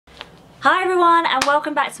Hi everyone and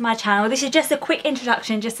welcome back to my channel. This is just a quick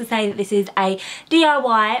introduction just to say that this is a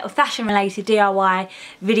DIY or fashion related DIY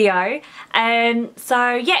video.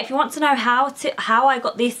 So yeah, if you want to know how I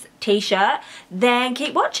got this t-shirt, then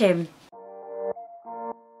keep watching.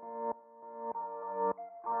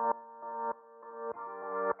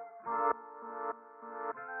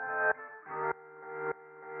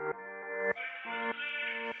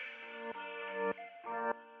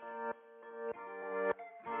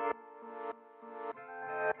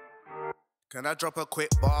 Can I drop a quick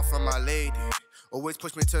bar from my lady? Always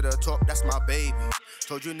push me to the top, that's my baby.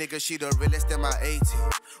 Told you nigga she the realest in my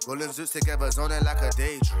 80s. Rolling zoots together, zoning like a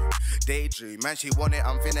daydream. Man, she want it,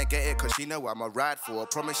 I'm finna get it, cause she know I'ma ride for her.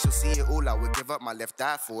 Promise she'll see it all, I would give up my left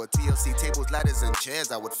eye for her. TLC tables, ladders and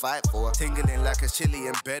chairs, I would fight for her. Tingling like a chili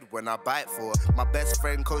in bed when I bite for her. My best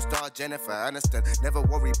friend, co-star Jennifer Aniston. Never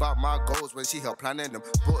worry about my goals when she helped planning them.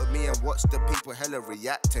 Brought me and watched the people hella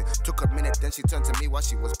reacting. Took a minute, then she turned to me while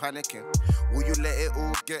she was panicking. Will you let it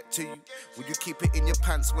all get to you? Will you keep it in your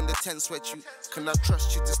pants when the tent sweat you? Can I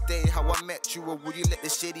trust you to stay how I met you? Or will you let the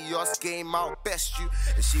shady ass game out best you?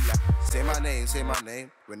 And she like, say my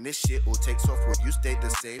name. When this shit all takes off, will you stay the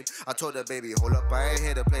same? I told her, baby, hold up, I ain't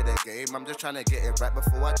here to play the game. I'm just trying to get it right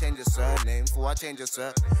before I change your surname.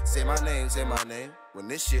 Say my name. When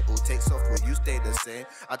this shit all takes off, will you stay the same?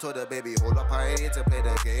 I told her, baby, hold up, I ain't here to play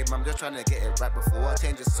the game. I'm just trying to get it right before I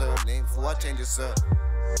change your surname.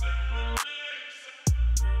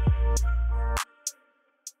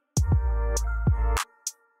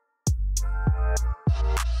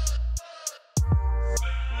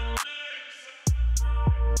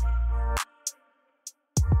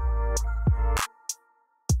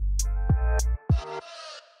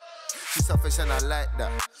 She's selfish and I like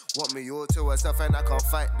that. Want me all to herself and I can't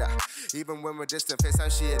fight that. Even when we're distant, face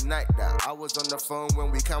and she ignite that. I was on the phone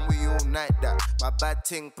when we all night that. My bad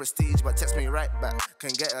ting, prestige, but text me right back. Can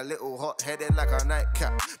get a little hot-headed like a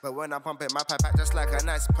nightcap. But when I'm pumping my pipe back just like a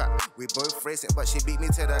nice pack. We both racing, but she beat me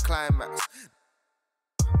to the climax.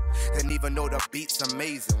 And even though the beat's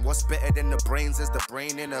amazing, what's better than the brains is the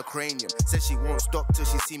brain in her cranium. Said she won't stop till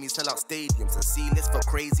she see me sell out stadiums. A C-list for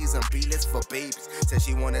crazies and B-list for babies. Said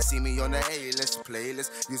she wanna see me on the A-list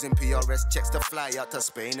playlist. Using PRS checks to fly out to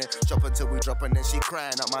Spain and shop until we drop and then she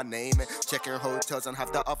crying out my name and checking hotels and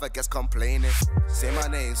have the other guests complaining. Say my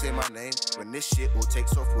name. When this shit all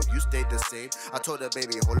takes off, will you stay the same? I told her,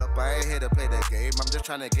 baby, hold up, I ain't here to play the game. I'm just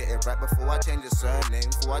trying to get it right before I change your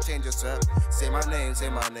surname. Say my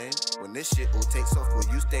name. When this shit all takes off, will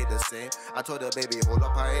you stay the same? I told her, baby, hold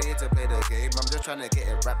up, I ain't here to play the game. I'm just trying to get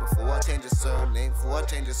it right before I change your surname.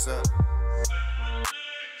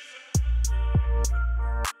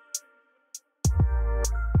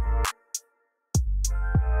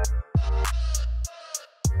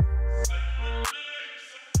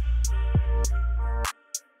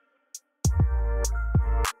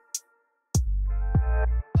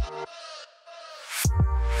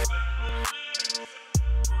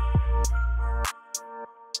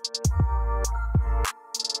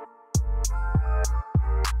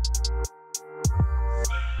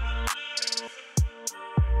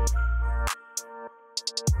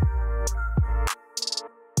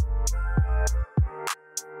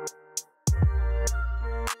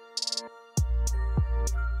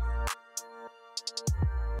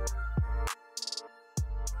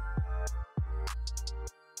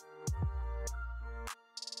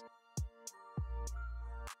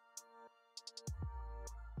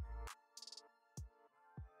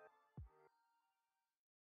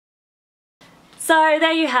 So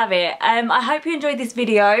there you have it. I hope you enjoyed this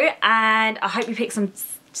video and I hope you picked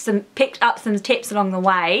up some tips along the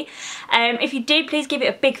way. If you did, please give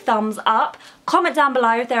it a big thumbs up. Comment down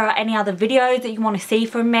below if there are any other videos that you want to see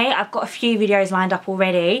from me. I've got a few videos lined up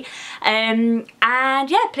already. And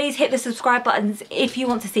yeah, please hit the subscribe buttons if you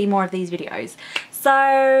want to see more of these videos.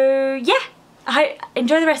 So yeah.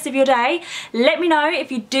 Enjoy the rest of your day. Let me know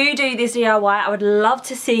if you do this DIY. I would love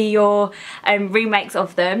to see your remakes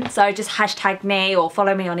of them. So just hashtag me or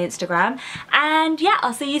follow me on Instagram. And yeah,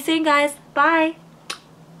 I'll see you soon, guys. Bye.